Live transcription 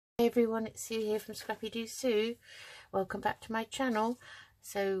Hey everyone, it's Sue here from Scrappy Doo Sue. Welcome back to my channel.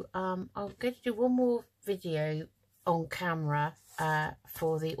 So I'm going to do one more video on camera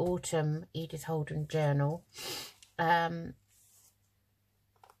for the autumn Edith Holden journal. There's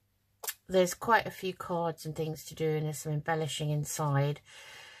quite a few cards and things to do, and there's some embellishing inside.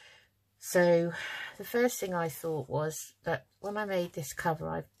 So the first thing I thought was that when I made this cover,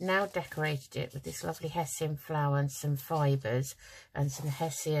 I've now decorated it with this lovely hessian flower and some fibres and some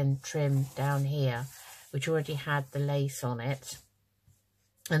hessian trim down here, which already had the lace on it.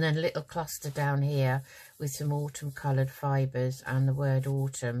 And then a little cluster down here with some autumn coloured fibres and the word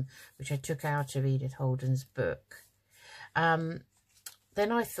autumn, which I took out of Edith Holden's book. Then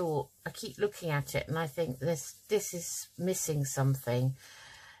I thought, I keep looking at it and I think this is missing something.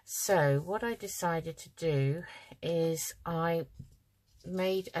 So what I decided to do is I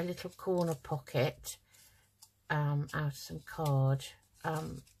made a little corner pocket out of some card.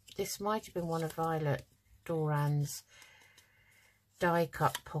 This might have been one of Violet Doran's die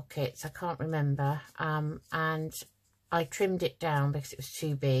cut pockets, I can't remember, and I trimmed it down because it was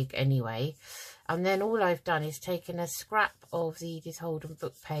too big anyway. And then all I've done is taken a scrap of the Edith Holden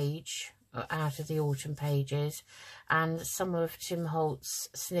book page out of the autumn pages and some of Tim Holt's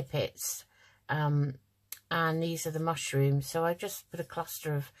snippets, and these are the mushrooms, so I just put a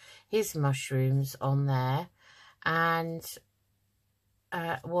cluster of his mushrooms on there, and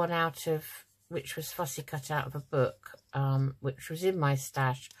one out of which was fussy cut out of a book, which was in my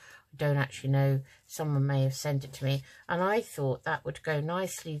stash. I don't actually know, someone may have sent it to me, and I thought that would go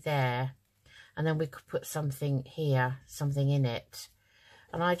nicely there, and then we could put something here, something in it.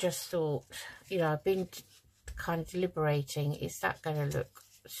 And I just thought, you know, I've been kind of deliberating, is that going to look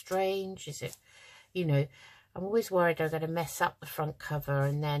strange? Is it, you know, I'm always worried I'm going to mess up the front cover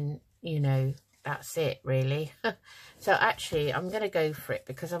and then, you know, that's it really. So actually I'm going to go for it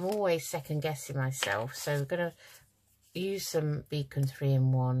because I'm always second guessing myself. So I'm going to use some Beacon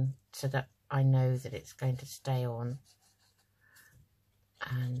 3-in-1 so that I know that it's going to stay on.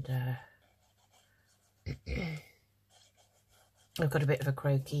 And I've got a bit of a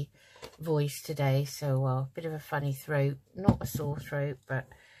croaky voice today, so a bit of a funny throat, not a sore throat, but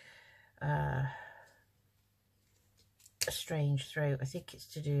a strange throat. I think it's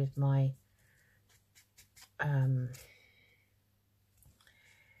to do with my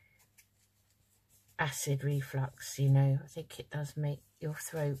acid reflux, you know. I think it does make your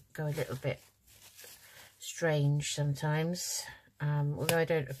throat go a little bit strange sometimes, although I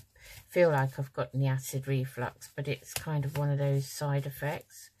don't feel like I've got any acid reflux, but it's kind of one of those side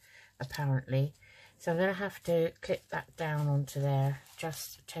effects apparently. So I'm going to have to clip that down onto there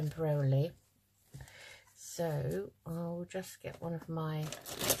just temporarily. So I'll just get one of my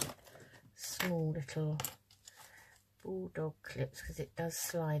small little bulldog clips, because it does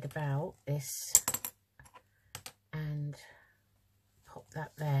slide about this, and pop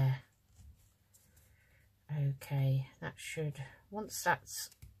that there. Okay, that should, once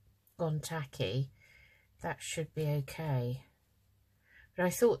that's gone tacky, that should be okay. But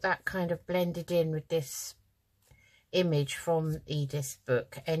I thought that kind of blended in with this image from Edith's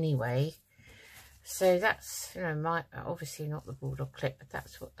book anyway. So that's, you know, obviously not the bulldog clip, but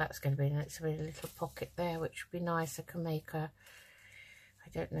that's what that's going to be. And it's a little pocket there, which would be nice. I can make a, I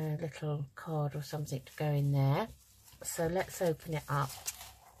don't know, a little card or something to go in there. So let's open it up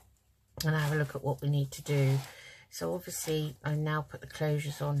and have a look at what we need to do. So obviously I now put the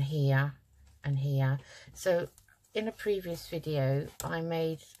closures on here and here. So in a previous video I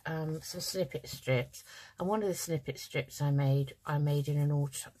made some snippet strips, and one of the snippet strips I made in an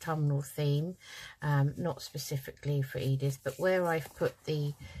autumnal theme, not specifically for Edith, but where I've put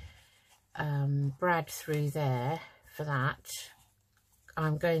the brad through there for that,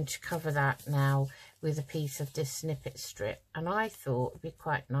 I'm going to cover that now with a piece of this snippet strip. And I thought it'd be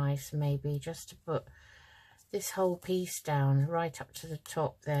quite nice maybe just to put this whole piece down right up to the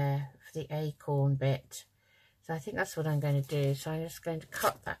top there for the acorn bit. So I think that's what I'm going to do. So I'm just going to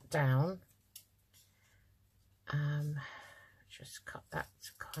cut that down. Just cut that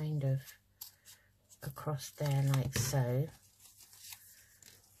kind of across there like so.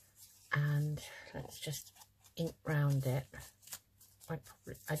 And let's just ink round it.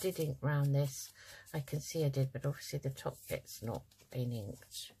 I did ink round this. I can see I did, but obviously the top bit's not been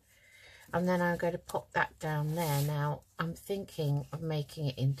inked. And then I'm going to pop that down there. Now I'm thinking of making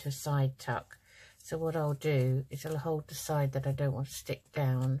it into a side tuck. So what I'll do is I'll hold the side that I don't want to stick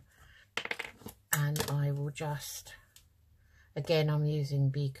down, and I will just, again I'm using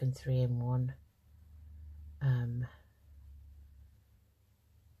Beacon 3-in-1. And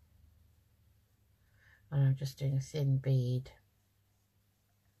I'm just doing a thin bead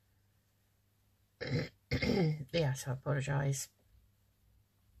Yes, I apologise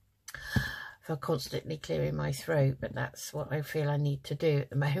for constantly clearing my throat, but that's what I feel I need to do at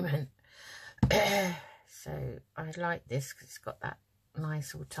the moment. So I like this because it's got that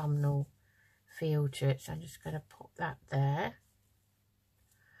nice autumnal feel to it, so I'm just going to pop that there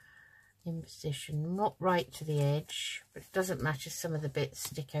in position, not right to the edge, but it doesn't matter, some of the bits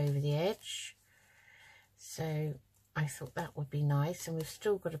stick over the edge. So I thought that would be nice, and we've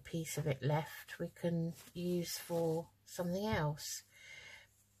still got a piece of it left we can use for something else.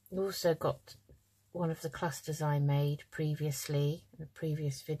 We've also got one of the clusters I made previously in a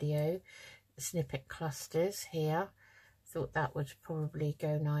previous video, the snippet clusters here. Thought that would probably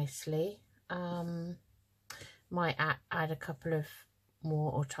go nicely. Might add a couple of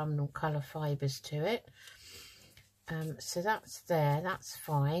more autumnal colour fibres to it. So that's there, that's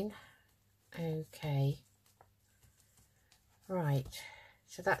fine. Okay, right,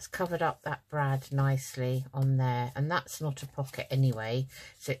 so that's covered up that brad nicely on there, and that's not a pocket anyway,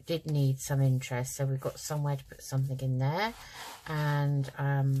 so it did need some interest, so we've got somewhere to put something in there, and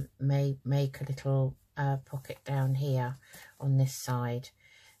may make a little pocket down here on this side.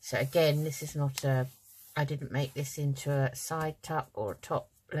 So again, this is not a, I didn't make this into a side tuck or a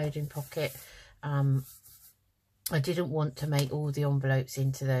top loading pocket. I didn't want to make all the envelopes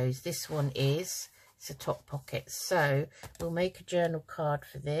into those. This one is, it's a top pocket. So we'll make a journal card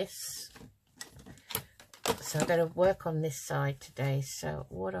for this. So I'm going to work on this side today. So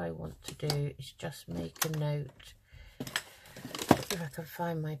what I want to do is just make a note, if I can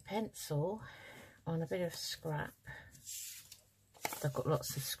find my pencil, on a bit of scrap. I've got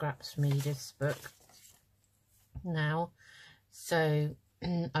lots of scraps from Edith's book now, so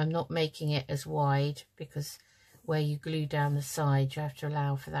I'm not making it as wide, because where you glue down the side you have to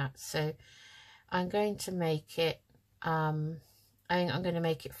allow for that. So I'm going to make it I think I'm going to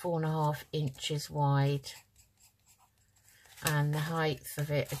make it 4.5 inches wide, and the height of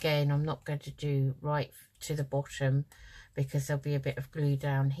it, again, I'm not going to do right to the bottom because there'll be a bit of glue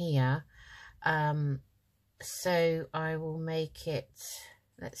down here. So I will make it,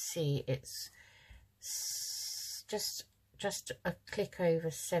 let's see, it's just a click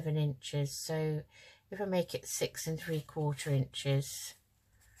over 7 inches. So if I make it 6 3/4 inches,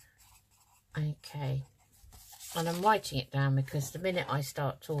 okay. And I'm writing it down because the minute I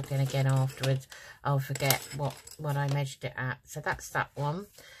start talking again afterwards, I'll forget what I measured it at. So that's that one.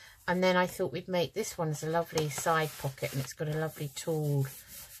 And then I thought we'd make this one as a lovely side pocket, and it's got a lovely tall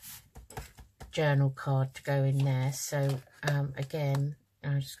journal card to go in there. So again,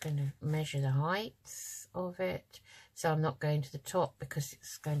 I'm just going to measure the height of it. So I'm not going to the top because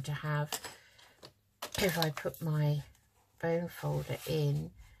it's going to have, if I put my bone folder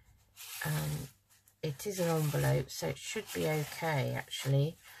in, it is an envelope, so it should be okay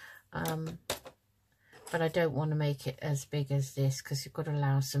actually, but I don't want to make it as big as this because you've got to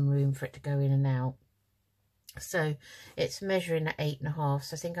allow some room for it to go in and out. So it's measuring at 8.5,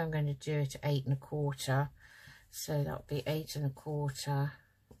 so I think I'm going to do it at 8.25. So that'll be 8.25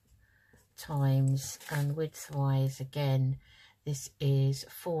 times, and width wise again this is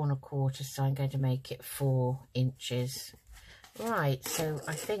 4.25, so I'm going to make it 4 inches. Right, so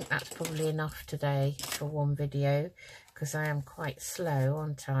I think that's probably enough today for one video because I am quite slow,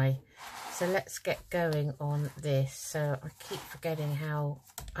 aren't I? So let's get going on this. So I keep forgetting how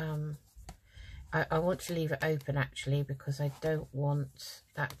I want to leave it open actually, because I don't want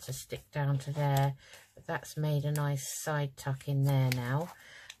that to stick down to there, but that's made a nice side tuck in there now.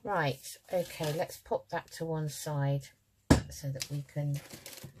 Right, okay, let's pop that to one side so that we can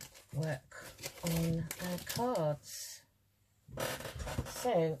work on our cards.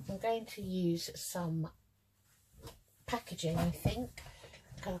 So I'm going to use some packaging, I think.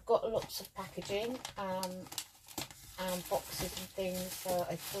 I've got lots of packaging and boxes and things, so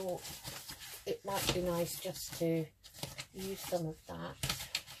I thought it might be nice just to use some of that.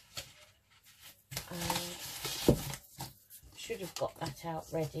 Should have got that out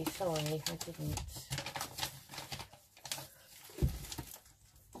ready, sorry I didn't.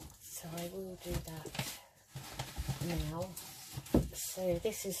 So I will do that now. So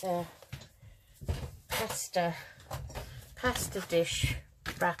this is a pasta dish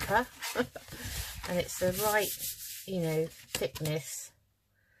wrapper and it's the right, you know, thickness.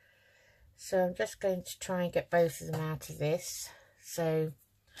 So I'm just going to try and get both of them out of this. So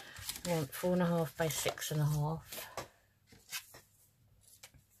I want 4.5 by 6.5.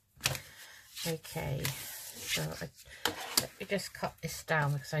 Okay, so let me just cut this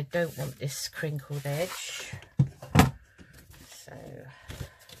down because I don't want this crinkled edge. So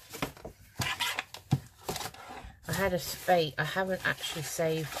I had a spade. I haven't actually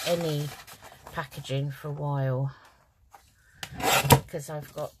saved any packaging for a while, because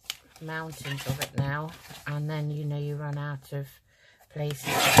I've got mountains of it now, and then you know you run out of places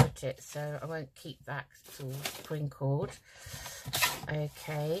to put it, so I won't keep that, it's all crinkled.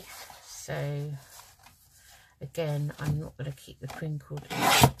 Okay, so again, I'm not going to keep the crinkled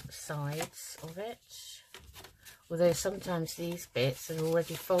sides of it, although sometimes these bits are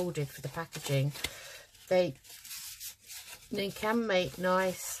already folded for the packaging. They can make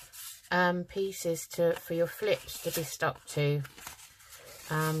nice pieces for your flips to be stuck to,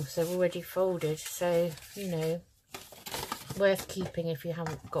 so they're already folded, so you know, worth keeping if you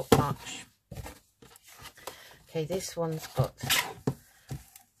haven't got much. Okay, this one's got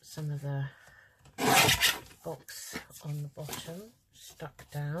some of the box on the bottom stuck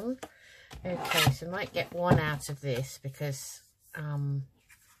down. Okay, so I might get one out of this because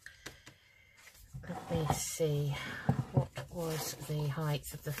let me see, what was the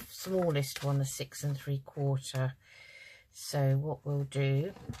height of the smallest one, the 6 3/4. So what we'll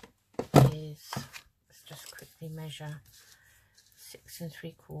do is, let's just quickly measure 6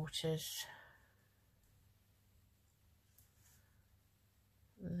 3/4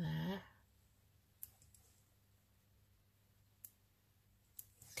 there.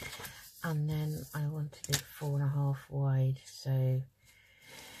 And then I wanted it 4.5 wide, so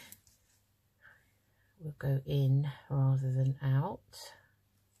we'll go in rather than out,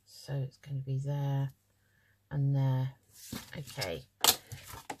 so it's going to be there and there. Okay,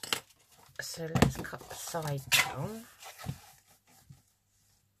 so let's cut the side down.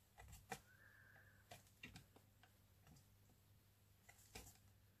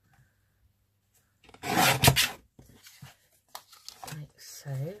 Like so,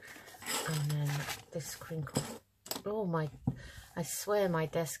 and then this crinkle. Oh my, I swear my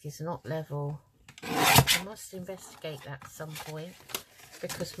desk is not level. I must investigate that at some point,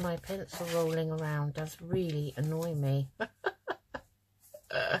 because my pencil rolling around does really annoy me.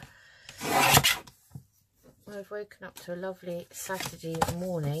 I've woken up to a lovely Saturday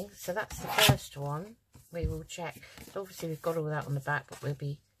morning, so that's the first one. We will check. So obviously we've got all that on the back, but we'll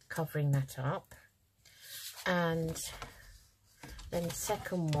be covering that up. And then the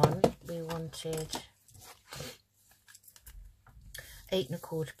second one, we wanted 8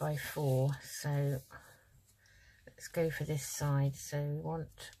 1/4 by 4, so let's go for this side. So we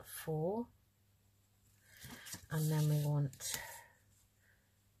want 4, and then we want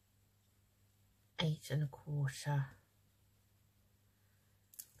 8 1/4,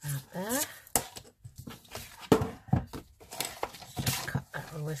 about there. Just cut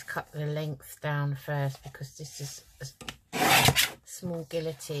that. I always cut the length down first, because this is a small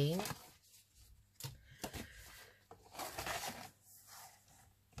guillotine.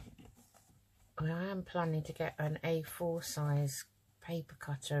 I am planning to get an A4 size paper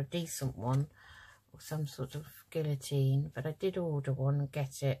cutter, a decent one, or some sort of guillotine, but I did order one and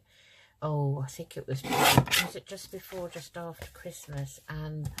get it. Oh, I think it was it just before, just after Christmas,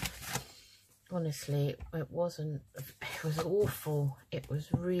 and honestly, it was awful. It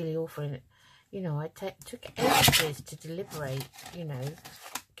was really awful. And, you know, took ages to deliberate, you know,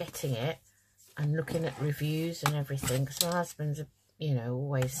 getting it and looking at reviews and everything, because my husband's, you know,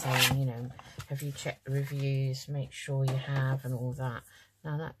 always saying, you know, have you checked the reviews, make sure you have, and all that.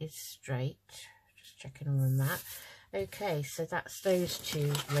 Now that is straight, just checking on the map. Okay, so that's those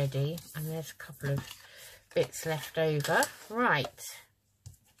two ready, and there's a couple of bits left over. Right,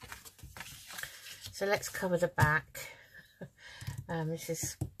 so let's cover the back. This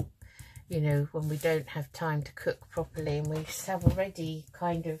is, you know, when we don't have time to cook properly, and we have already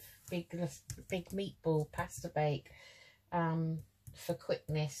kind of big meatball pasta bake for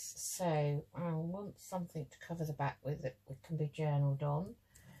quickness. So I want something to cover the back with that can be journaled on.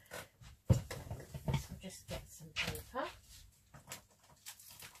 So just get some paper.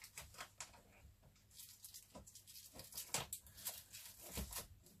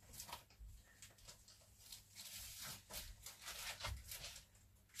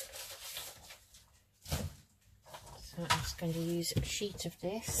 So I'm just going to use a sheet of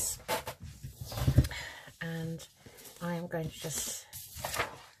this, and I am going to just,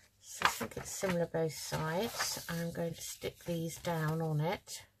 so I think it's similar both sides. I'm going to stick these down on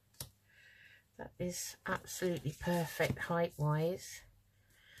it. That is absolutely perfect height wise.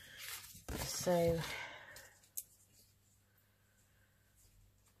 So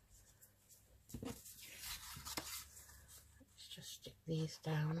let's just stick these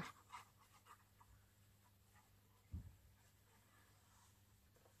down.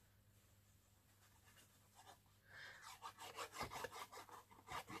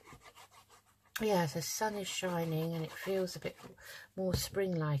 yeah, the sun is shining and it feels a bit more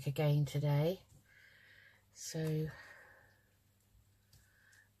spring-like again today. So,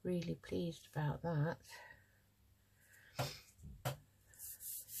 really pleased about that.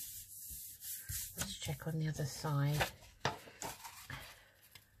 Let's check on the other side.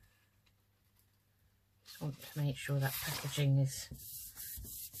 Just want to make sure that packaging is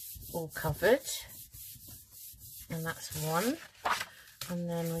all covered. And that's one. And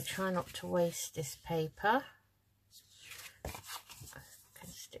then we try not to waste this paper. I can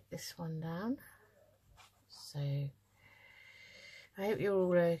stick this one down. So I hope you're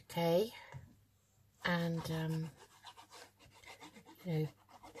all okay. And you know,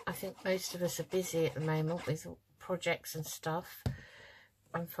 I think most of us are busy at the moment with projects and stuff.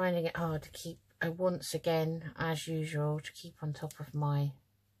 I'm finding it hard to keep, once again, as usual, to keep on top of my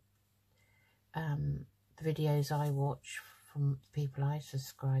the videos I watch from people I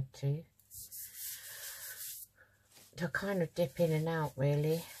subscribe to. To kind of dip in and out,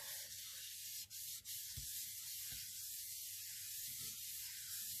 really.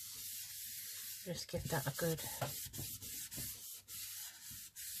 Just give that a good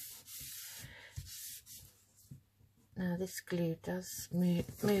now. This glue does move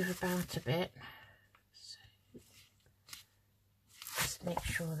about a bit, so just make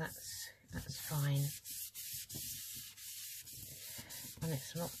sure that's fine, and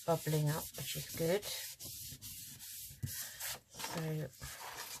it's not bubbling up, which is good. So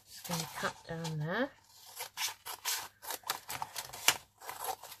just going to cut down there.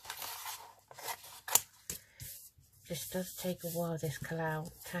 Just does take a while, this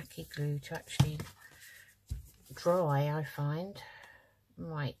Kalau tacky glue, to actually dry, I find.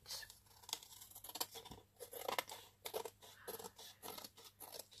 Right.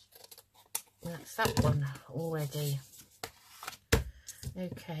 That's that one already.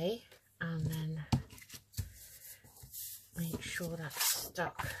 Okay, and then make sure that's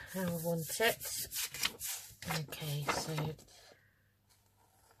stuck how I want it. Okay, so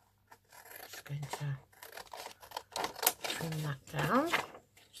just going to trim that down.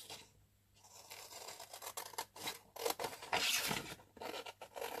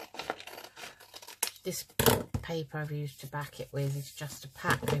 This paper I've used to back it with is just a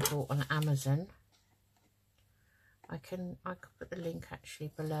pack I bought on Amazon. I could put the link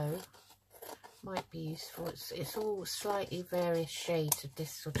actually below. Might be useful. It's all slightly various shades of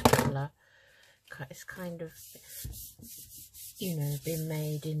this sort of colour. It's kind of, you know, been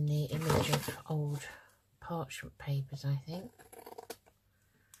made in the image of old parchment papers, I think.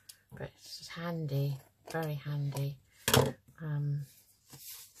 But it's handy, very handy.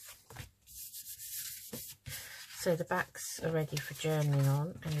 So the backs are ready for journaling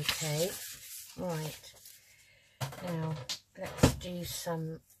on. Okay, right. Now let's do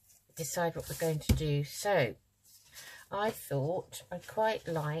decide what we're going to do. So I thought I'd quite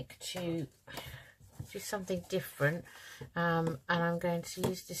like to do something different, and I'm going to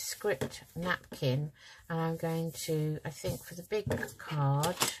use this script napkin, and I'm going to, I think for the big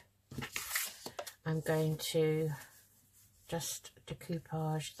card, I'm going to just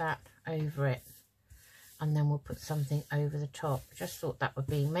decoupage that over it, and then we'll put something over the top. Just thought that would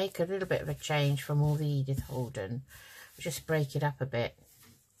make a little bit of a change from all the Edith Holden. Just break it up a bit.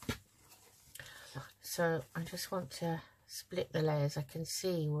 So I just want to split the layers. I can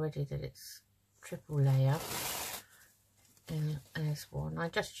see already that it's triple layer. And there's one. I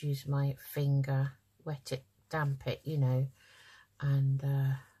just use my finger, wet it, damp it, you know, and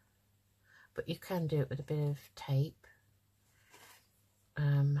but you can do it with a bit of tape.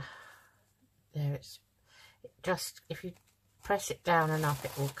 There, it's just, if you press it down enough,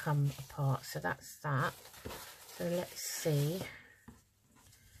 it will come apart. So that's that. So let's see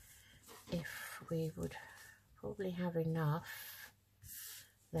if we would probably have enough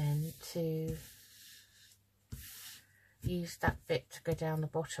then to use that bit to go down the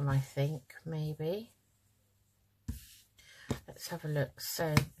bottom, I think, maybe. Let's have a look. So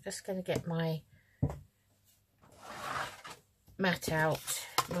I'm just going to get my mat out,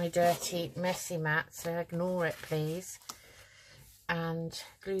 my dirty messy mat, so ignore it please, and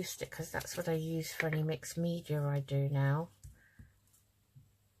glue stick, because that's what I use for any mixed media I do now,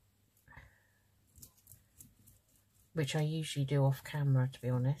 which I usually do off camera, to be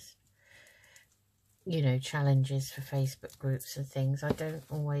honest. You know, challenges for Facebook groups and things. I don't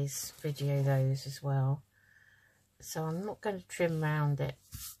always video those as well, so I'm not going to trim around it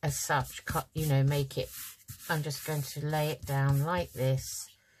as such, cut, you know, make it. I'm just going to lay it down like this.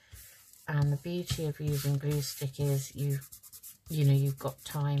 And the beauty of using glue stick is you know, you've got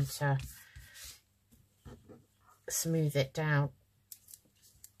time to smooth it down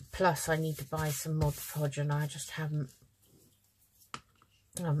plus I need to buy some Mod Podge, and I just haven't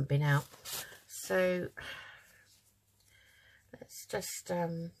been out. So let's just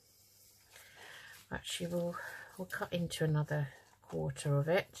actually we'll cut into another quarter of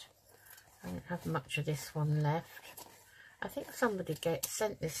it. I don't have much of this one left. I think somebody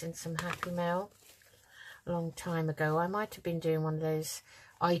sent this in some Happy Mail a long time ago. I might have been doing one of those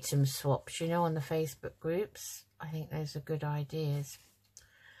item swaps, you know, on the Facebook groups. I think those are good ideas.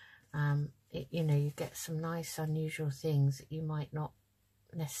 You know, you get some nice unusual things that you might not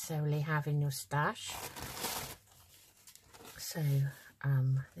necessarily have in your stash. So I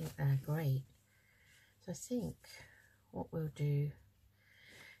think they're great. So I think what we'll do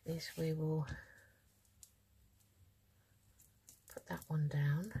is we will put that one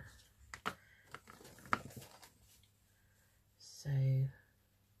down. So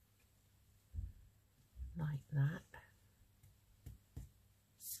like that.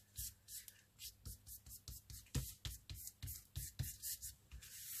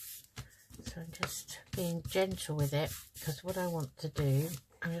 So I'm just being gentle with it, because what I want to do,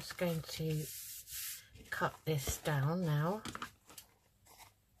 I'm just going to cut this down now.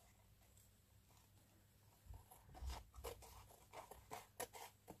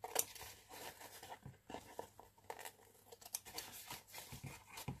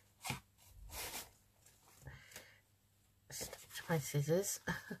 Stuck to my scissors.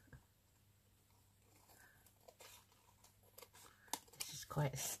 This is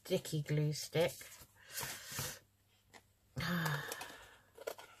quite a sticky glue stick.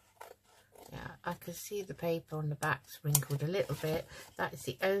 Yeah, I can see the paper on the back's wrinkled a little bit. That is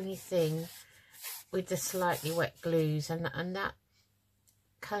the only thing with the slightly wet glues, and that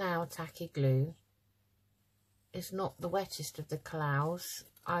Kalau tacky glue is not the wettest of the Kalaus.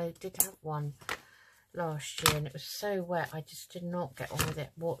 I did have one last year and it was so wet I just did not get on with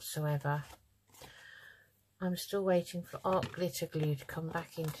it whatsoever. I'm still waiting for art glitter glue to come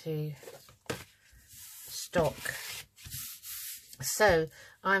back into stock. So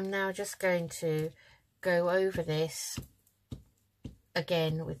I'm now just going to go over this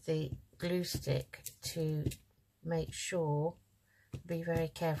again with the glue stick to make sure. Be very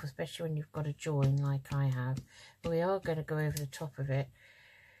careful, especially when you've got a join like I have. But we are going to go over the top of it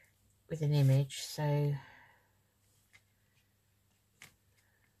with an image. So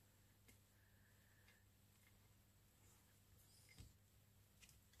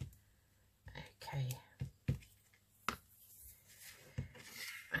okay,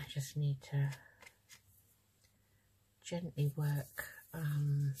 I just need to gently work. So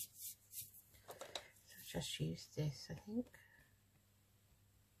just use this, I think.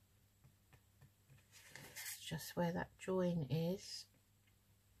 Just where that join is.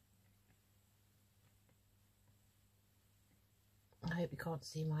 I hope you can't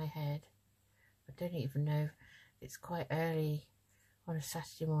see my head. I don't even know, it's quite early on a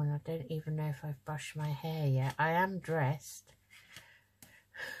Saturday morning. I don't even know if I've brushed my hair yet. I am dressed.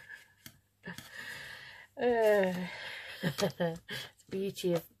 The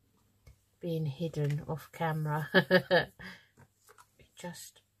beauty of being hidden off camera.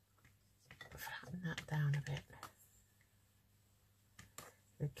 Just flatten that down a bit.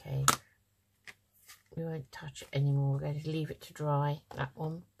 Okay, we won't touch it anymore. We're going to leave it to dry, that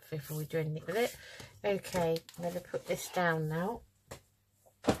one, before we do anything with it. Okay, I'm going to put this down now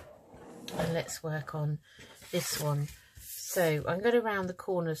and let's work on this one. So I'm going to round the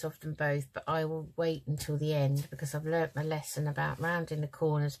corners of them both, but I will wait until the end because I've learnt my lesson about rounding the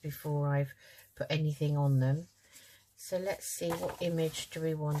corners before I've put anything on them. So let's see, what image do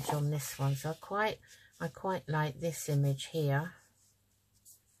we want on this one? So I quite like this image here.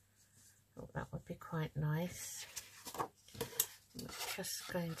 Oh, that would be quite nice. I'm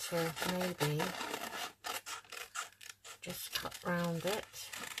just going to maybe just cut round it,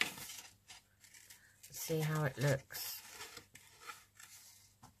 see how it looks.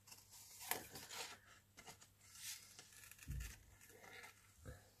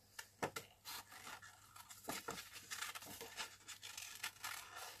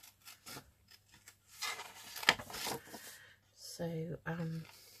 So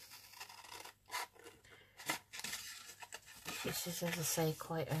this is, as I say,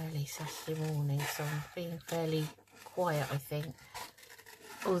 quite early Saturday morning, so I'm being fairly quiet, I think,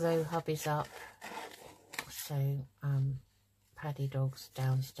 although hubby's up. So Paddy Dog's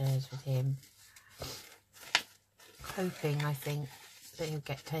downstairs with him, hoping, I think, that he'll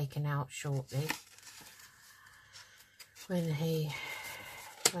get taken out shortly when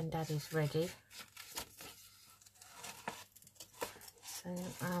Daddy's ready. So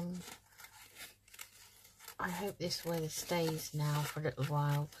I hope this weather stays now for a little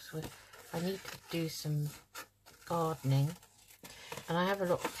while, because I need to do some gardening. And I have a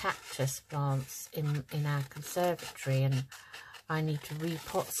lot of cactus plants in our conservatory, and I need to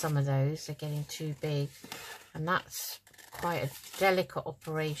repot some of those. They're getting too big, and that's quite a delicate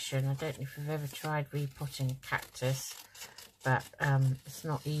operation. I don't know if you've ever tried repotting a cactus, but it's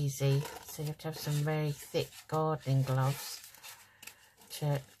not easy. So you have to have some very thick gardening gloves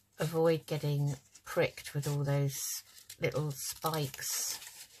to avoid getting pricked with all those little spikes,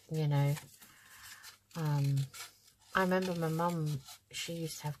 you know. I remember my mum, she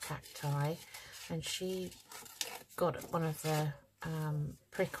used to have cacti, and she got one of the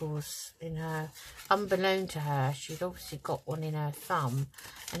prickles in her, unbeknown to her. She'd obviously got one in her thumb,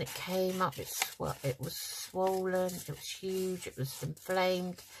 and it came up, it was swollen, it was huge, it was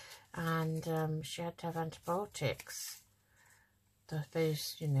inflamed, and she had to have antibiotics. I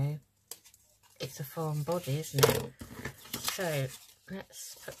suppose, you know, it's a foreign body, isn't it? So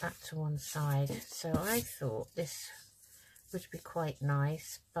let's put that to one side. So I thought this would be quite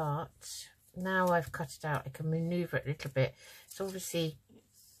nice, but now I've cut it out, I can maneuver it a little bit. So obviously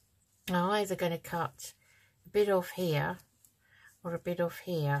I'm either going to cut a bit off here or a bit off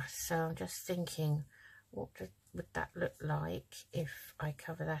here. So I'm just thinking, what would that look like if I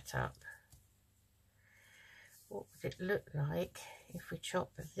cover that up? What would it look like if we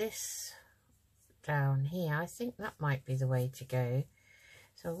chop this down here? I think that might be the way to go.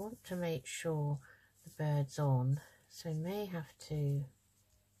 So I want to make sure the bird's on, so I may have to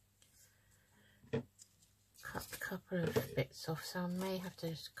cut a couple of bits off. So I may have to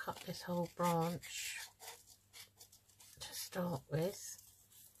just cut this whole branch to start with.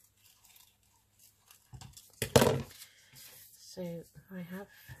 So I have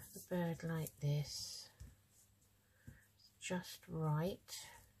the bird like this, just right,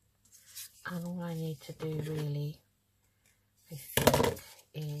 and all I need to do really, I think,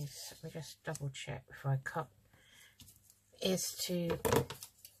 is, let me just double check before I cut, is to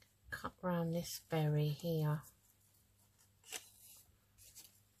cut round this berry here,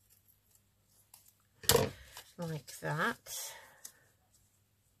 like that.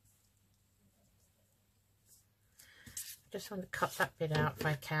 I just want to cut that bit out if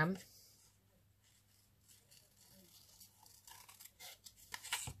I can.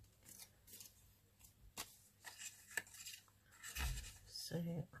 So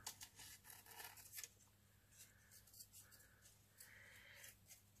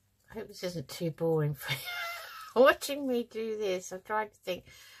I hope this isn't too boring for you watching me do this. I'm trying to think.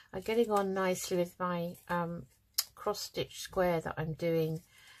 I'm getting on nicely with my cross stitch square that I'm doing,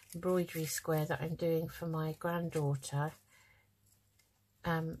 embroidery square that I'm doing for my granddaughter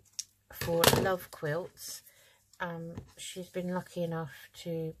for love quilts. She's been lucky enough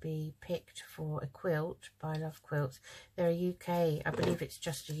to be picked for a quilt by Love Quilts. They're a UK, I believe it's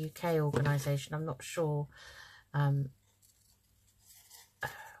just a UK organisation. I'm not sure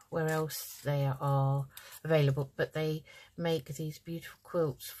where else they are available, but they make these beautiful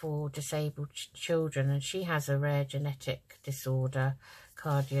quilts for disabled children, and she has a rare genetic disorder,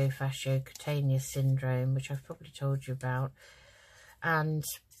 cardiofasciocutaneous syndrome, which I've probably told you about, and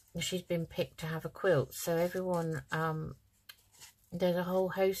she's been picked to have a quilt. So everyone, there's a whole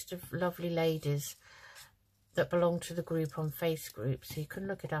host of lovely ladies that belong to the group on Facebook, so you can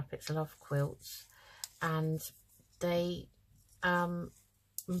look it up. It's Love Quilts, and they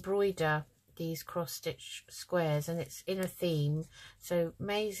embroider these cross stitch squares, and it's in a theme. So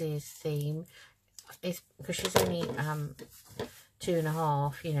Maisie's theme is, because she's only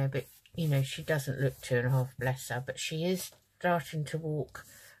 2.5, you know, but you know, she doesn't look 2.5, bless her, but she is starting to walk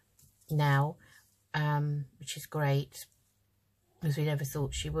now, which is great, because we never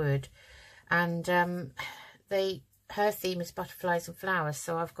thought she would. And her theme is butterflies and flowers,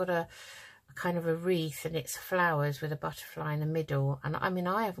 so I've got a kind of a wreath, and it's flowers with a butterfly in the middle. And I mean,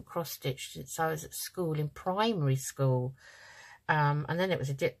 I haven't cross-stitched since I was at school, in primary school, and then it was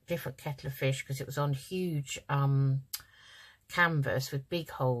a different kettle of fish, because it was on huge canvas with big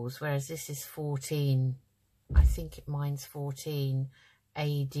holes, whereas this is 14, I think mine's 14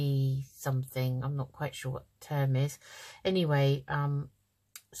 AD something, I'm not quite sure what the term is. Anyway,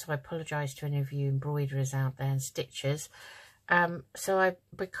 so I apologise to any of you embroiderers out there and stitchers. So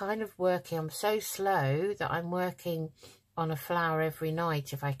we're kind of working, I'm so slow that I'm working on a flower every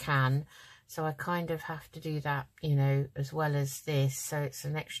night if I can, so I kind of have to do that, you know, as well as this, so it's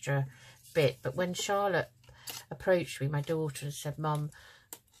an extra bit. But when Charlotte approached me, my daughter, and said, Mum,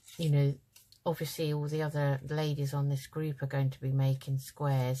 you know, obviously all the other ladies on this group are going to be making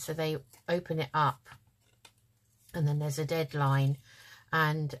squares, so they open it up, and then there's a deadline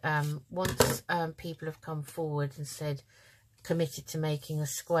And once people have come forward and said, committed to making a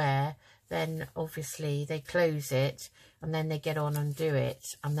square, then obviously they close it and then they get on and do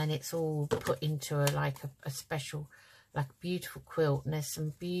it, and then it's all put into a special, like a beautiful quilt. And there's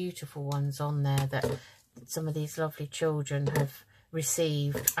some beautiful ones on there that some of these lovely children have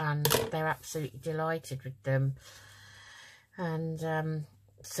received, and they're absolutely delighted with them. And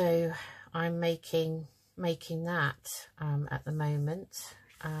so I'm making that at the moment,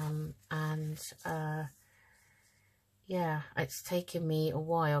 yeah, it's taken me a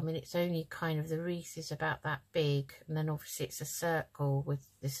while. I mean, it's only kind of, the wreath is about that big, and then obviously it's a circle with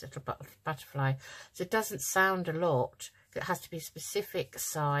this little butterfly. So it doesn't sound a lot. It has to be a specific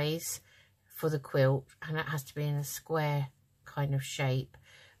size for the quilt, and it has to be in a square kind of shape.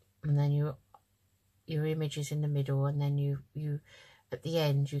 And then your image is in the middle, and then you at the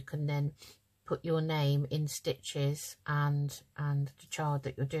end you can then put your name in stitches and the child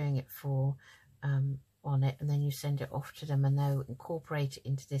that you're doing it for on it, and then you send it off to them and they'll incorporate it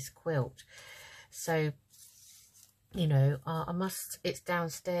into this quilt. So, you know, it's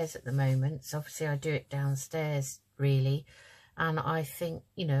downstairs at the moment, so obviously I do it downstairs really, and I think,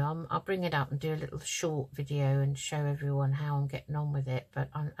 you know, I'll bring it up and do a little short video and show everyone how I'm getting on with it.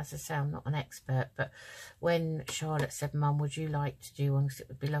 But as I say, I'm not an expert. But when Charlotte said, Mum, would you like to do one, because it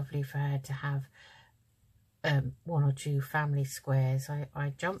would be lovely for her to have 1 or 2 family squares,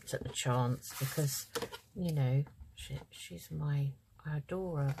 I jumped at the chance, because, you know, she's I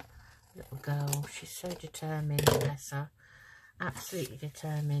adore her, little girl. She's so determined, bless her, absolutely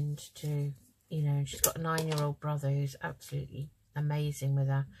determined to, you know, she's got a 9-year-old brother who's absolutely amazing with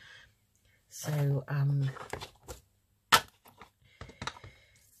her. So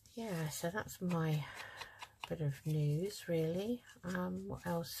yeah, so that's my bit of news really. What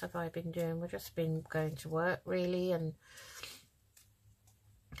else have I been doing? We've just been going to work really, and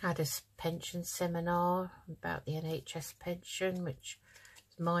had a pension seminar about the NHS pension, which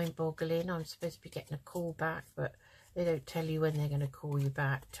is mind-boggling. I'm supposed to be getting a call back, but they don't tell you when they're going to call you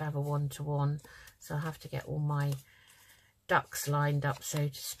back to have a one-to-one. So I have to get all my ducks lined up, so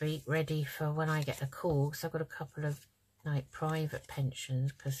to speak, ready for when I get a call. So I've got a couple of like private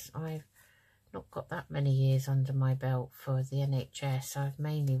pensions, because I've not got that many years under my belt for the NHS. I've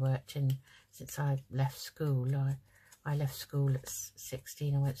mainly worked in, since I left school. I left school at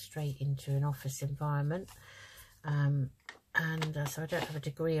 16. I went straight into an office environment, so I don't have a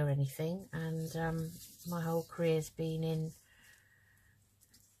degree or anything, and my whole career's been in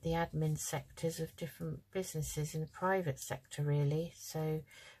the admin sectors of different businesses in the private sector really. So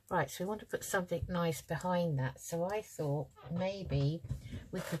right, so we want to put something nice behind that, so I thought maybe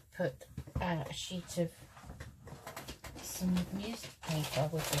we could put a sheet of some music paper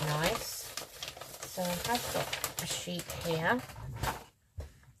would be nice. So I have got a sheet here,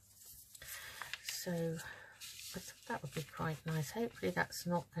 so I thought that would be quite nice. Hopefully that's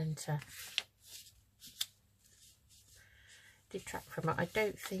not going to detract from it. I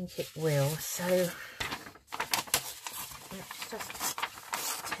don't think it will, so let's just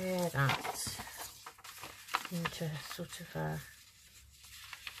tear that into sort of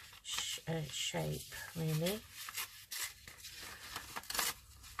a shape really.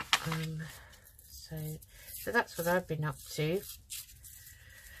 So that's what I've been up to.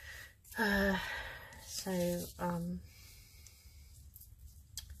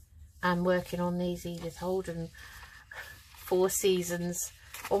 I'm working on these Edith Holden 4 Seasons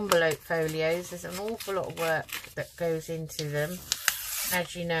envelope folios. There's an awful lot of work that goes into them,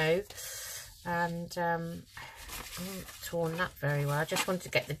 as you know, and I haven't torn that very well. I just wanted to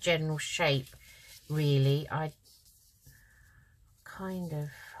get the general shape really. I kind of,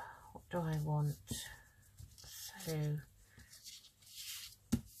 what do I want? So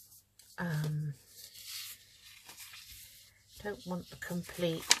don't want the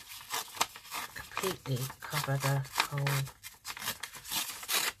completely cover the whole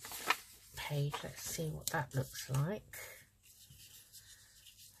page. Let's see what that looks like.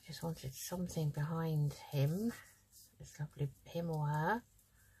 I just wanted something behind him. It's lovely, him or her.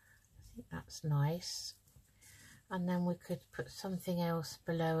 I think that's nice. And then we could put something else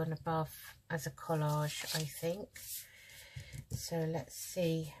below and above as a collage, I think. So let's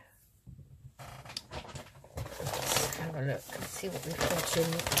see. Let's have a look and see what we've got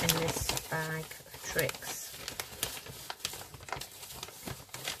in this bag of tricks.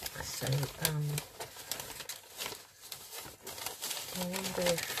 So I wonder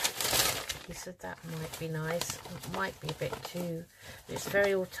if he said that might be nice. It might be a bit too, it's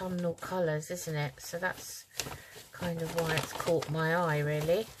very autumnal colours, isn't it? So that's kind of why it's caught my eye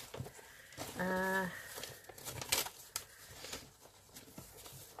really.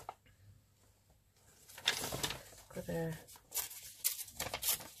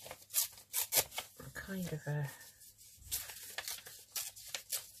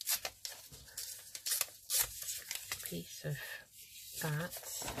 piece of that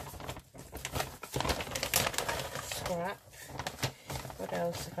scrap. What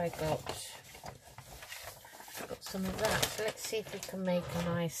else have I got? I've got some of that. So let's see if we can make a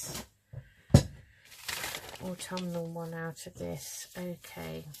nice autumnal one out of this.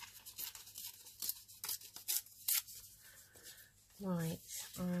 Okay. Right.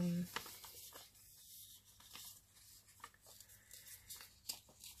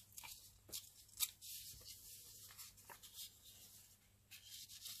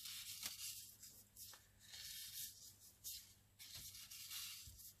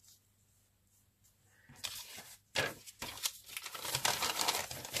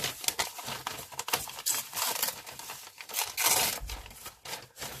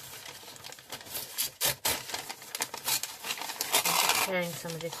 Tearing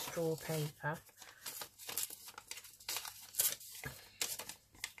some of this straw paper.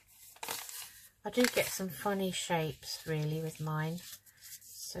 I do get some funny shapes really with mine,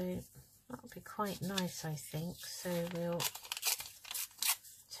 so that'll be quite nice, I think. So we'll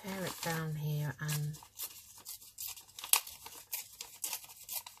tear it down here, and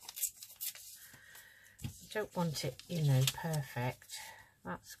I don't want it, you know, perfect.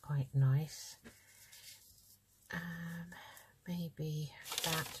 That's quite nice. Maybe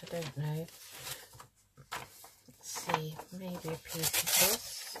that, I don't know. Let's see, maybe a piece of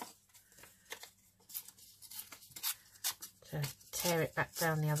this. To tear it back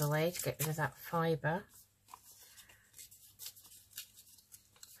down the other way to get rid of that fibre.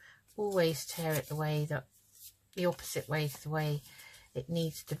 Always tear it the way that, the opposite way to the way it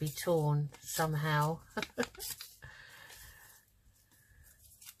needs to be torn somehow.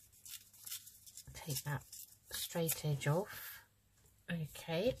 Take that straight edge off.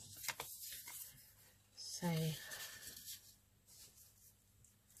 Okay, so what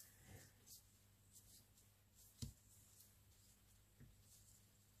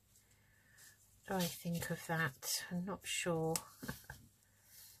do I think of that? I'm not sure.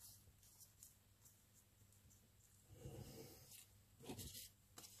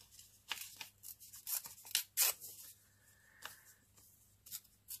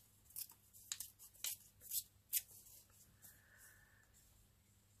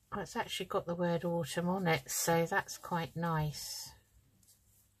 Oh, it's actually got the word autumn on it, so that's quite nice.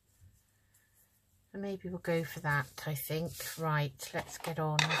 And maybe we'll go for that, I think. Right, let's get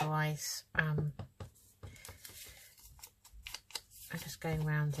on, otherwise I'm just going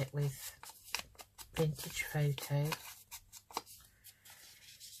around it with vintage photo.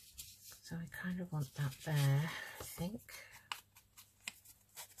 So I kind of want that there, I think.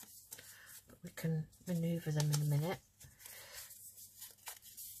 But we can manoeuvre them in a minute.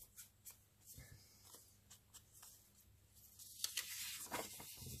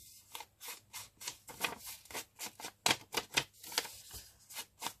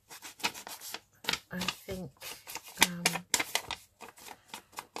 I think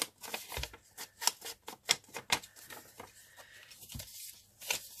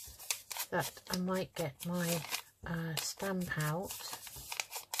that I might get my stamp out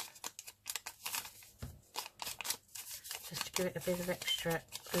just to give it a bit of extra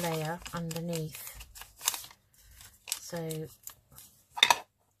layer underneath. So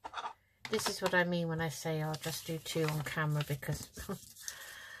this is what I mean when I say I'll just do 2 on camera, because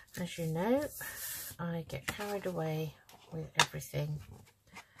as you know, I get carried away with everything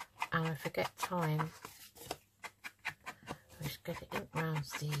and I forget time. I just get it ink around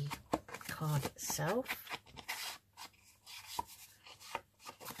the card itself.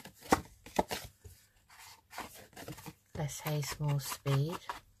 Less haste, more speed,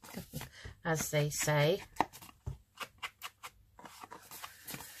 as they say.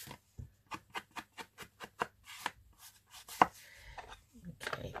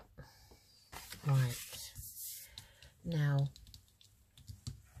 Okay, right. Now,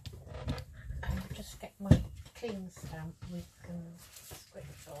 I'll just get my clean stamp we can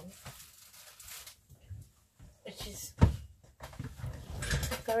script on, which is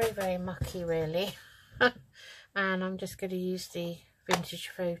very, very mucky really. And I'm just going to use the vintage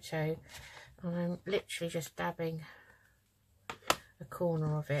photo, and I'm literally just dabbing a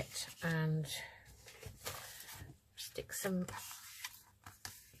corner of it and stick some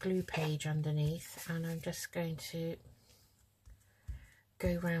glue page underneath, and I'm just going to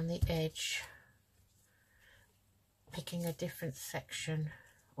go around the edge, picking a different section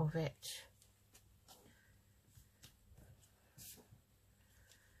of it.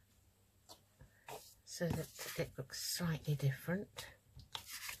 So that it looks slightly different.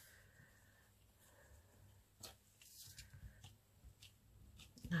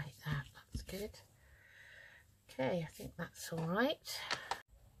 Like that, that's good. Okay, I think that's all right.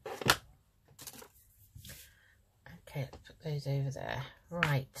 Okay, let's put those over there.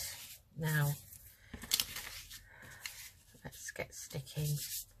 Right, now let's get sticking.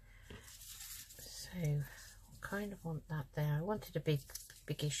 So I kind of want that there. I wanted a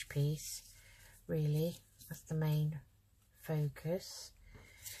biggish piece, really. That's the main focus.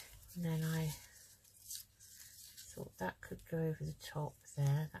 And then I thought that could go over the top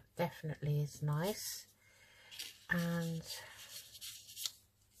there. That definitely is nice. And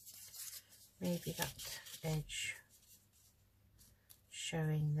maybe that edge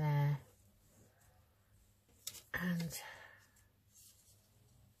showing there, and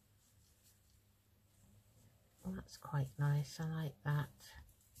well, that's quite nice. I like that.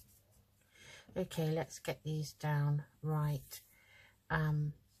 Okay, let's get these down right.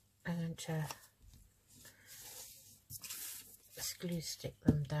 I'm going to glue stick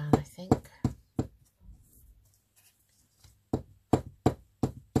them down, I think.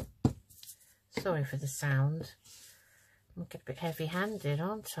 Sorry for the sound. I'm getting a bit heavy-handed,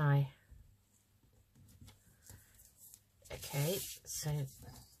 aren't I? Okay, so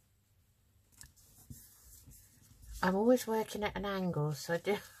I'm always working at an angle, so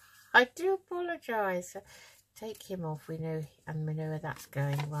I do apologise. So take him off. We know where that's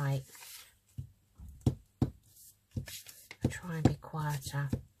going. Right. I'll try and be quieter.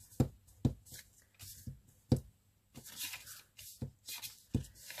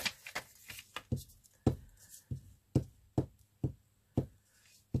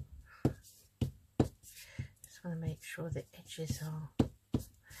 Want to make sure the edges are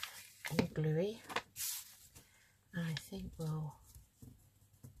all gluey, and I think we'll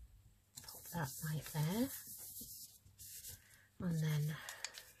pop that right there, and then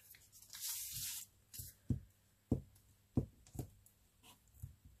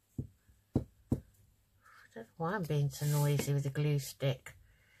I don't know why I'm being so noisy with the glue stick.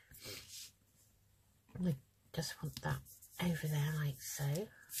 I just want that over there like so.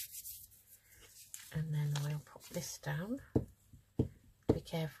 And then we'll pop this down. Be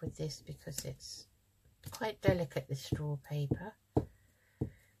careful with this because it's quite delicate, this straw paper.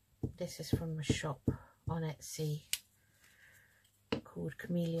 This is from a shop on Etsy called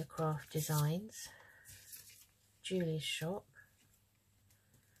Camellia Craft Designs. Julie's shop.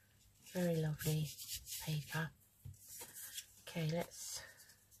 Very lovely paper. Okay, let's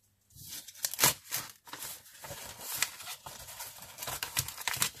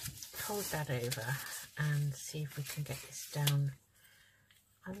fold that over and see if we can get this down.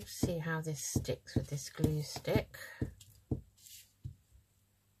 I will see how this sticks with this glue stick.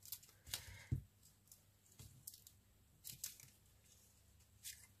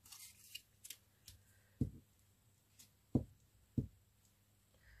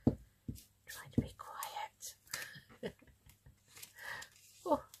 Try to be quiet.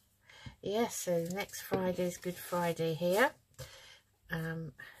 Oh, yes, so next Friday is Good Friday here.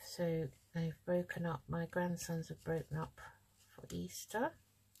 So they've broken up, my grandsons have broken up for Easter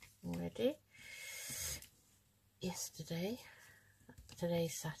already. Yesterday,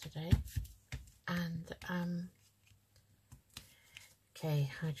 today's Saturday, and okay,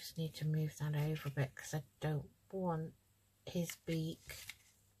 I just need to move that over a bit because I don't want his beak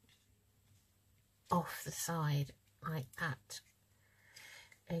off the side like that.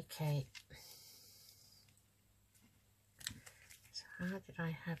 Okay. How did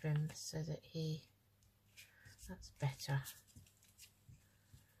I have him so that that's better.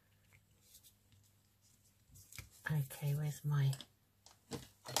 Okay, where's my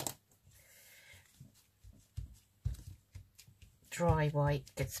dry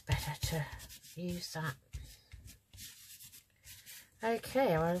white? It's better to use that.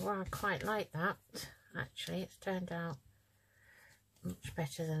 Okay, well, I quite like that. Actually, it's turned out much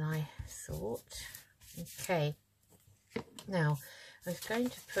better than I thought. Okay, now I was going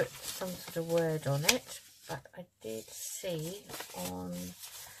to put some sort of word on it, but I did see on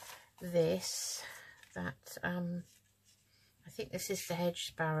this that I think this is the hedge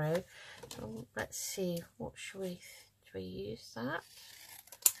sparrow. So let's see, what should we use that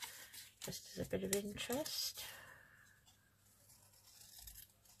just as a bit of interest?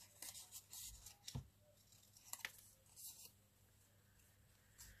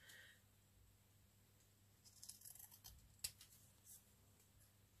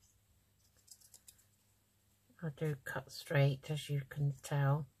 I do cut straight, as you can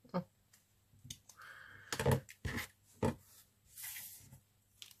tell.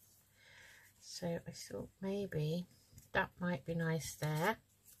 So I thought maybe that might be nice there.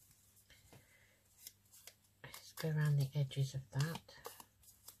 Let's go around the edges of that.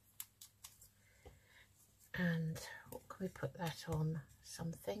 And what can we put that on?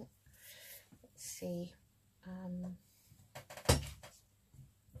 Something. Let's see.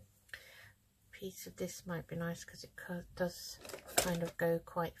 Piece of this might be nice because it does kind of go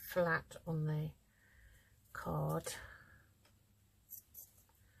quite flat on the card.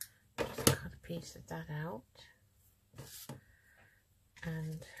 Just cut a piece of that out,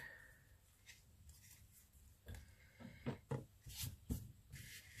 and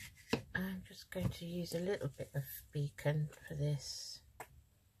I'm just going to use a little bit of beacon for this.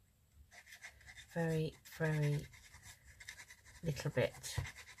 Very, very little bit,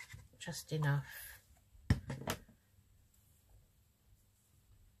 just enough.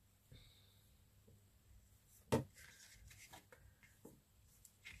 And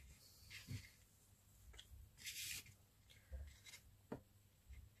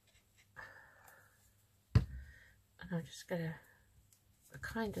I'm just going to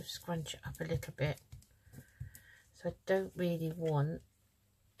kind of scrunch it up a little bit, so I don't really want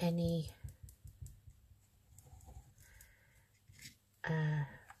any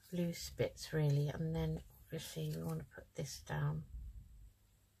loose bits really. And then obviously we want to put this down.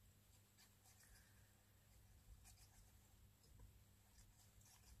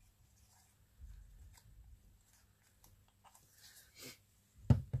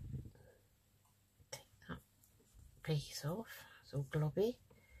 Take that piece off, it's all globby,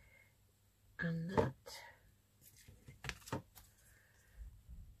 and that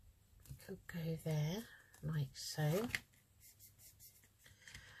could go there like so.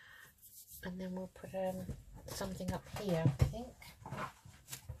 And then we'll put something up here, I think.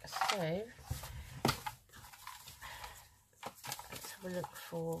 So let's have a look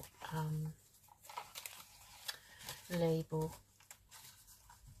for label.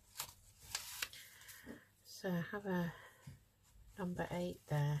 So I have a number 8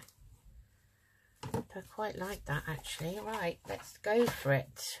 there. I quite like that actually. Right, let's go for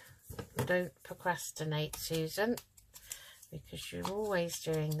it. Don't procrastinate, Susan, because you're always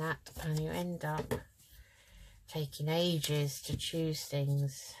doing that and you end up taking ages to choose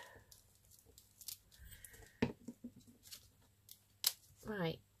things.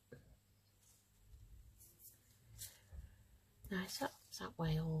 Right. Now is that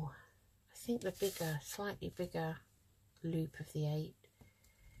way, or I think the bigger, slightly bigger loop of the 8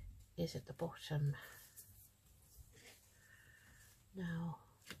 is at the bottom. Now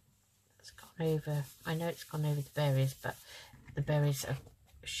it's gone over, I know it's gone over the berries, but the berries are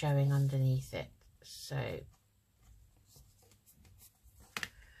showing underneath it, so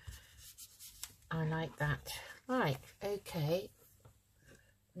I like that. Right, okay,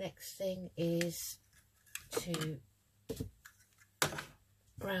 next thing is to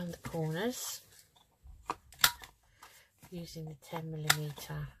round the corners using the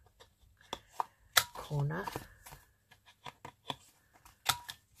 10mm corner,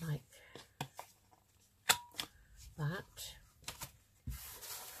 like that.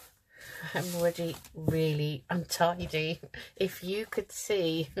 I'm already really untidy. If you could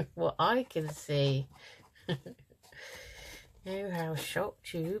see what I can see, know how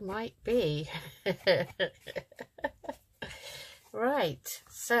shocked you might be. Right,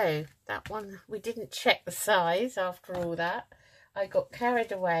 so that one, we didn't check the size after all that. I got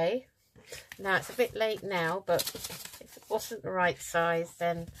carried away. Now it's a bit late now, but if it wasn't the right size,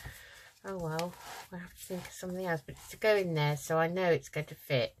 then oh well, we'll have to think of something else. But it's to go in there, so I know it's going to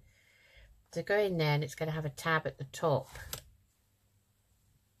fit. To go in there, and it's going to have a tab at the top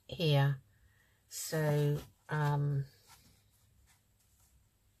here. So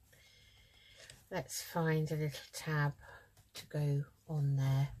let's find a little tab to go on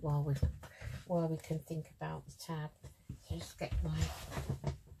there while we can think about the tab. So just get my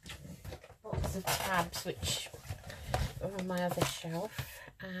box of tabs, which are on my other shelf,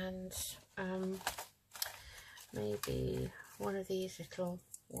 and maybe one of these little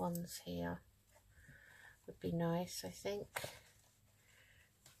ones here would be nice, I think.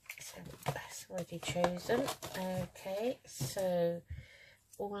 So that's already chosen. Okay, so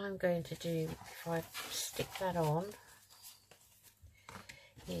all I'm going to do if I stick that on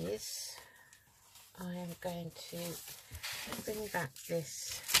is I am going to bring back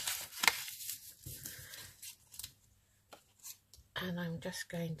this, and I'm just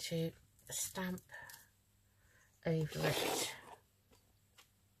going to stamp over it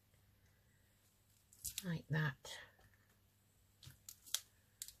like that.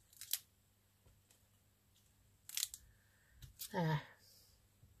 There.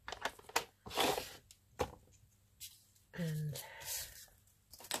 And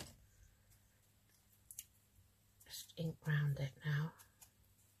just ink round it now.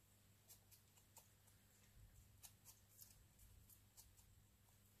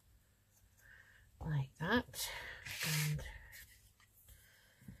 and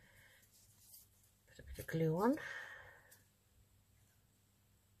put a bit of glue on.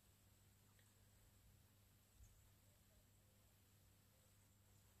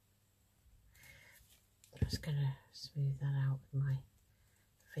 I'm just going to smooth that out with my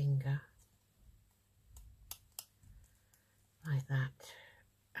finger like that,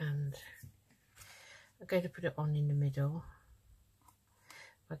 and I'm going to put it on in the middle.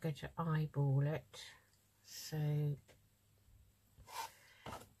 I'm going to eyeball it, so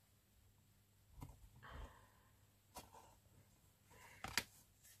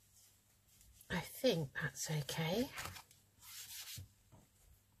I think that's okay.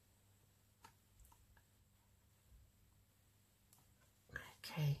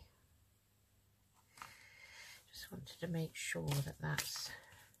 Okay, just wanted to make sure that that's,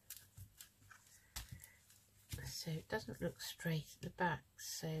 so it doesn't look straight at the back,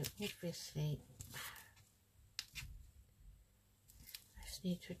 so obviously I just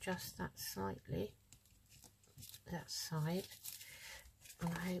need to adjust that slightly, that side,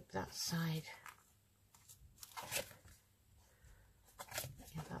 and I hope that side,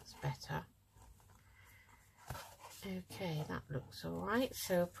 yeah, that's better. Okay, that looks all right,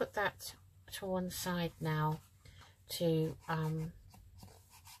 so I'll put that to one side now to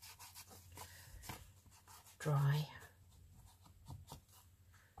dry.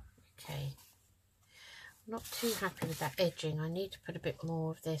 Okay, I'm not too happy with that edging. I need to put a bit more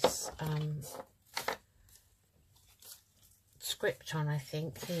of this script on, I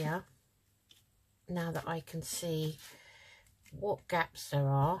think, here, now that I can see what gaps there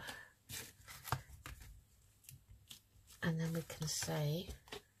are, and then we can say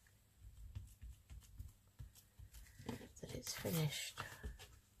that it's finished.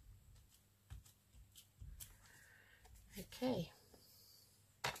 Okay.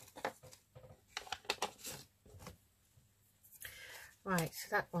 Right, so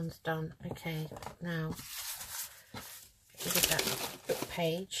that one's done. Okay, now look at that book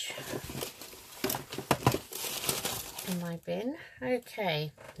page in my bin.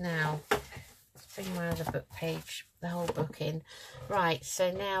 Okay, now let's bring my other book page, the whole book in. Right,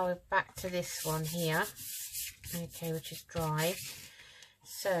 so now we're back to this one here. Okay, which is dry.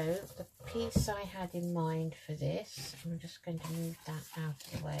 So the piece I had in mind for this, I'm just going to move that out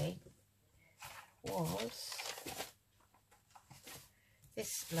of the way, was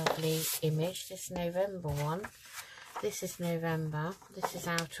this lovely image, this November one. This is November. This is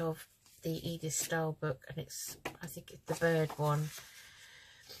out of the Edith Style book, and it's, I think it's the bird one.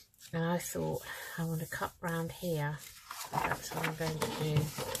 And I thought I want to cut round here. That's what I'm going to do.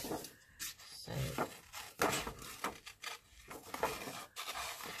 So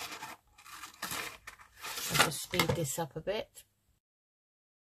I'll just speed this up a bit.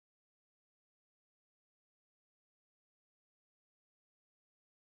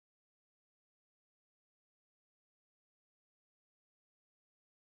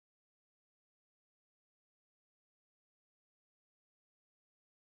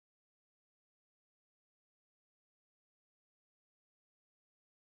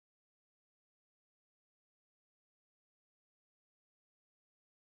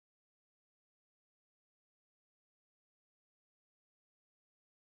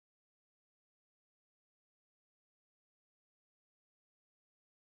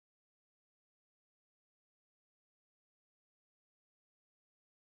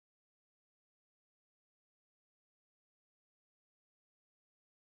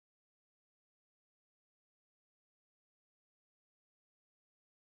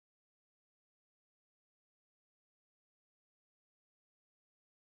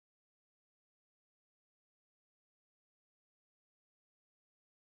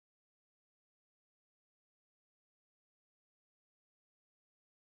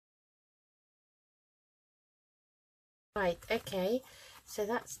 Right, okay, so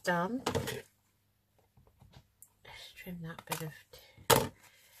that's done. Let's trim that bit of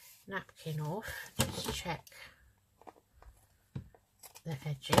napkin off. Just check the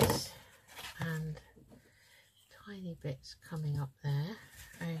edges, and tiny bits coming up there.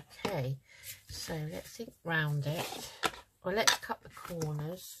 Okay, so let's think round it. Well, let's cut the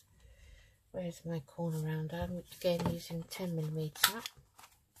corners. Where's my corner rounder? I'm again using 10mm,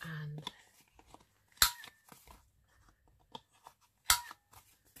 and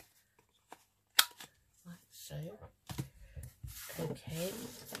so, okay,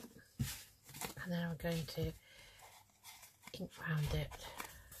 and then I'm going to ink round it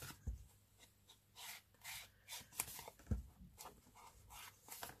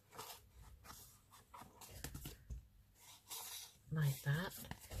like that,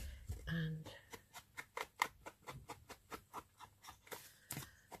 and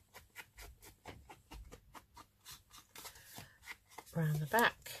around the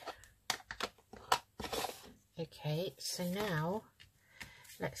back. Okay, so now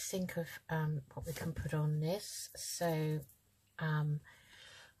let's think of what we can put on this. So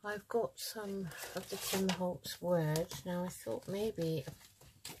I've got some of the Tim Holtz words. Now I thought maybe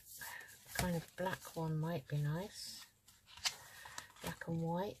a kind of black one might be nice. Black and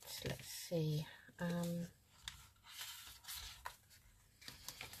white. Let's see.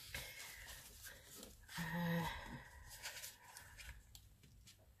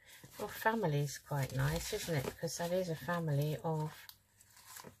 Well, family's quite nice, isn't it? Because that is a family of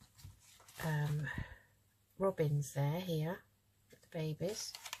robins there, here, with the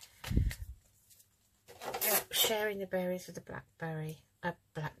babies. Sharing the berries with the blackberry.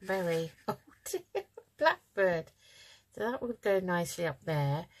 Blackberry. Oh dear, blackbird. So that would go nicely up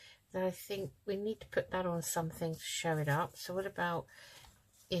there. Then I think we need to put that on something to show it up. So what about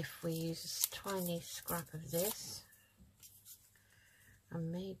if we use a tiny scrap of this? And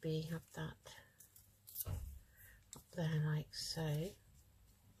maybe have that up there like so. Let's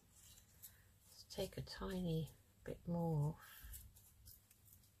take a tiny bit more off.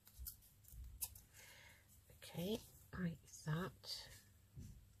 Okay, like that.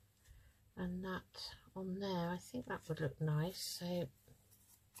 And that on there, I think that would look nice. So,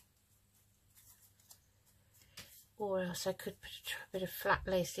 or else I could put a bit of flat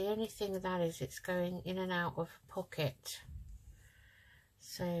lace. The only thing with that is it's going in and out of a pocket.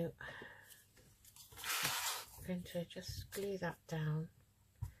 So I'm going to just glue that down.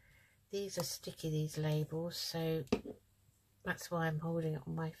 These are sticky, these labels, so that's why I'm holding it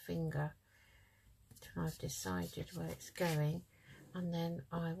on my finger until I've decided where it's going. And then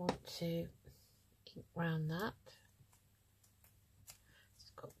I want to ink round that.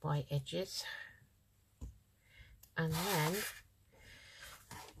 It's got white edges. And then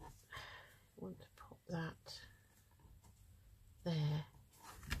I want to pop that there,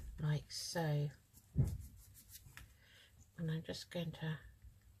 like so. And I'm just going to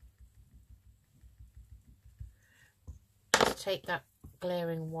take that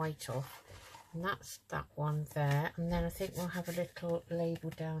glaring white off, and that's that one there. And then I think we'll have a little label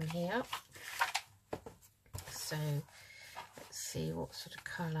down here. So let's see what sort of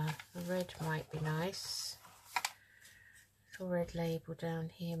colour. The red might be nice. Little red label down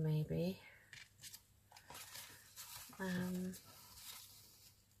here maybe.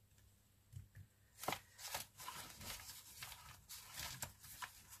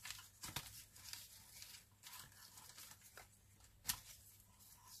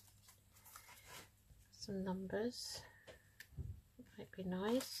 Some numbers might be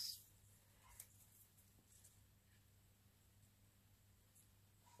nice.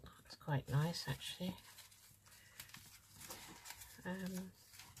 That's quite nice actually.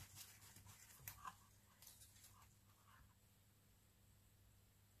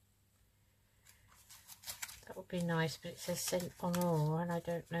 That would be nice, but it says Saint Honor, and I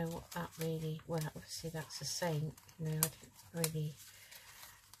don't know what that really, well obviously that's a saint, you know, I don't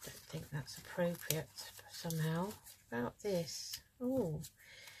think that's appropriate somehow. About this, oh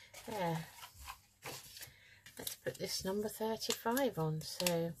yeah, let's put this number 35 on,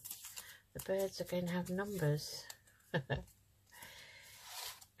 so the birds are going to have numbers.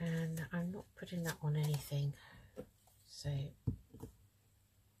 And I'm not putting that on anything, so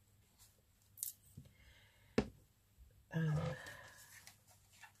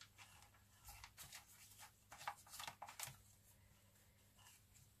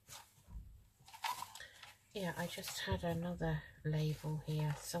yeah, I just had another label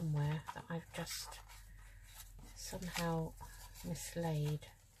here somewhere that I've just somehow mislaid.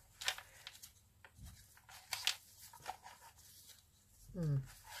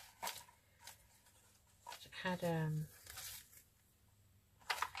 It had a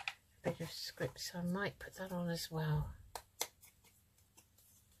bit of script, so I might put that on as well.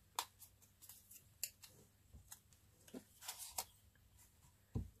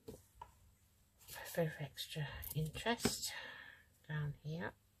 A bit of extra interest down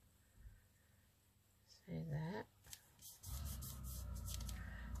here. So there.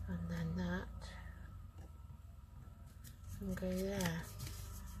 And then that. And go there.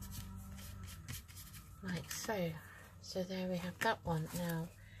 Like so. So there we have that one. Now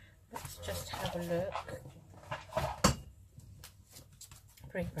let's just have a look.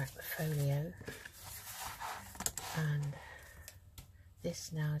 Bring back the folio. And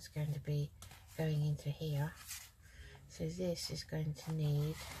this now is going to be going into here. So this is going to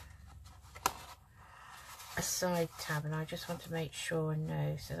need a side tab, and I just want to make sure and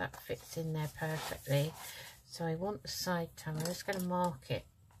know, so that fits in there perfectly. So I want the side tab. I'm just going to mark it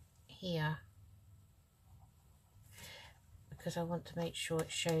here because I want to make sure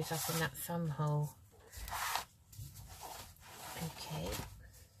it shows up in that thumb hole. Okay,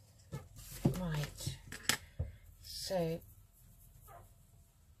 right, so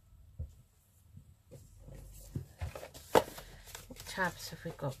what tabs have we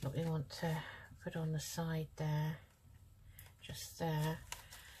got that we want to put on the side there? Just there.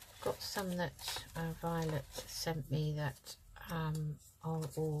 Got some that Violet sent me that are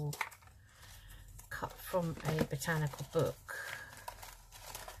all cut from a botanical book,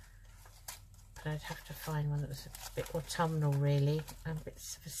 but I'd have to find one that was a bit autumnal really. I'm a bit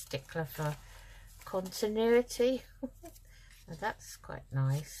of a stickler for continuity. Now that's quite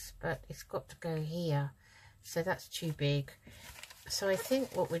nice, but it's got to go here, so that's too big. So I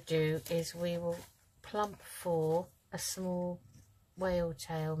think what we'll do is we will plump for a small whale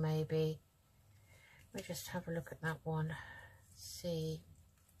tail maybe. Let me just have a look at that one, see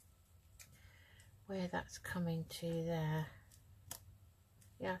where that's coming to there.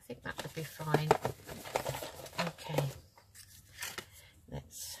 Yeah, I think that would be fine. Okay,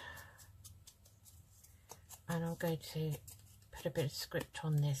 and I'm going to put a bit of script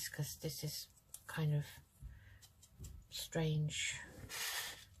on this because this is kind of strange.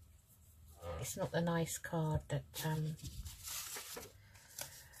 It's not the nice card that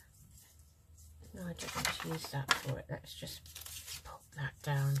no, I don't want to use that for it. Let's just pop that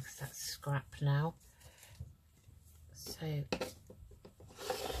down because that's scrap now. So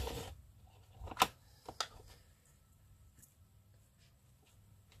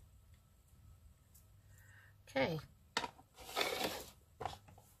okay,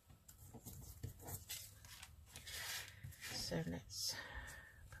 so let's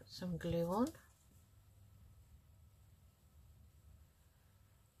put some glue on.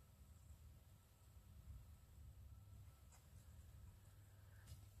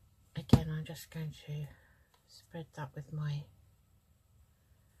 Again, I'm just going to spread that with my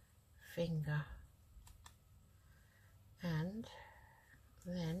finger, and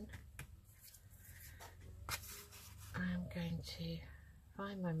then I'm going to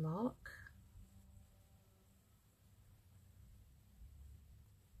find my mark.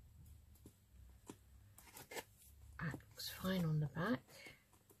 That looks fine on the back.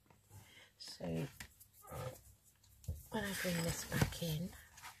 So when I bring this back in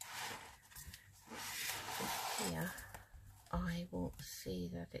here, I will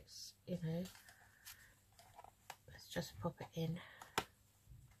see that it's, you know, let's just pop it in.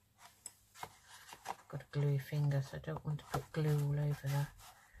 I've got a glue finger, so I don't want to put glue all over the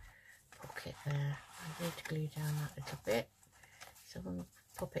pocket there. I need to glue down that little bit. So when we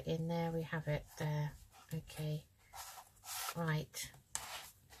pop it in there, we have it there. Okay, right.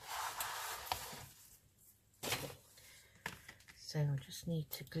 So I just need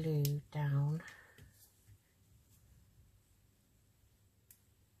to glue down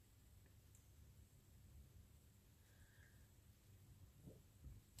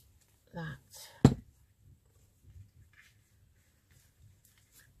that,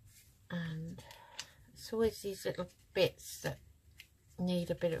 and it's always these little bits that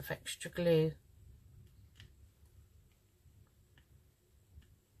need a bit of extra glue.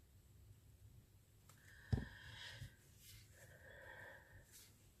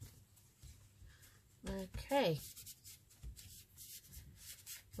 Okay,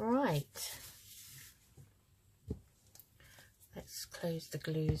 right, let's close the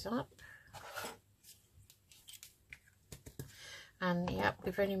glues up. And yep,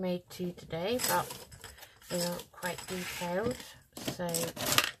 we've only made 2 today, but they are quite detailed, so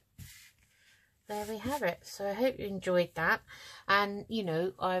there we have it. So I hope you enjoyed that, and you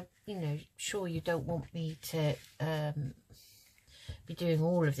know, sure you don't want me to be doing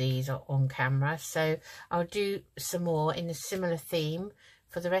all of these on camera, so I'll do some more in a similar theme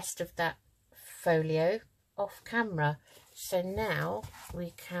for the rest of that folio off camera. So now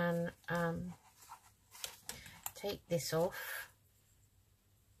we can take this off,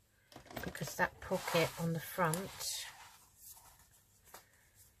 because that pocket on the front,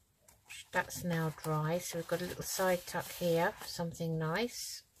 that's now dry. So we've got a little side tuck here, something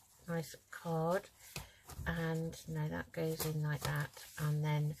nice card, and no, that goes in like that, and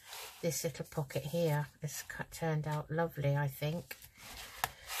then this little pocket here is turned out lovely, I think.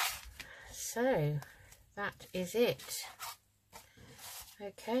 So that is it.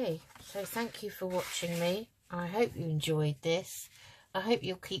 Okay, so thank you for watching me. I hope you enjoyed this. I hope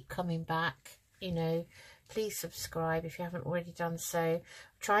you'll keep coming back. You know, please subscribe if you haven't already done so. I'm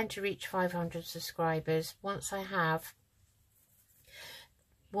trying to reach 500 subscribers. Once I have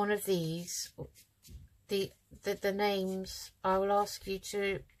one of these, the names, I will ask you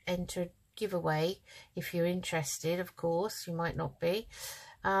to enter giveaway if you're interested. Of course, you might not be.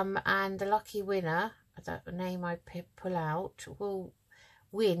 And the lucky winner, that name I pull out, will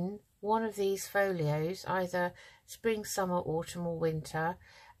win one of these folios, either spring, summer, autumn or winter,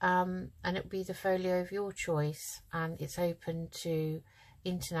 and it'll be the folio of your choice, and it's open to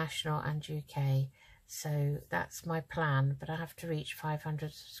international and UK. So that's my plan, but I have to reach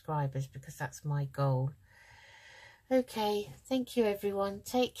 500 subscribers because that's my goal. Okay, thank you everyone.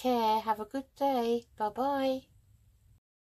 Take care. Have a good day. Bye bye.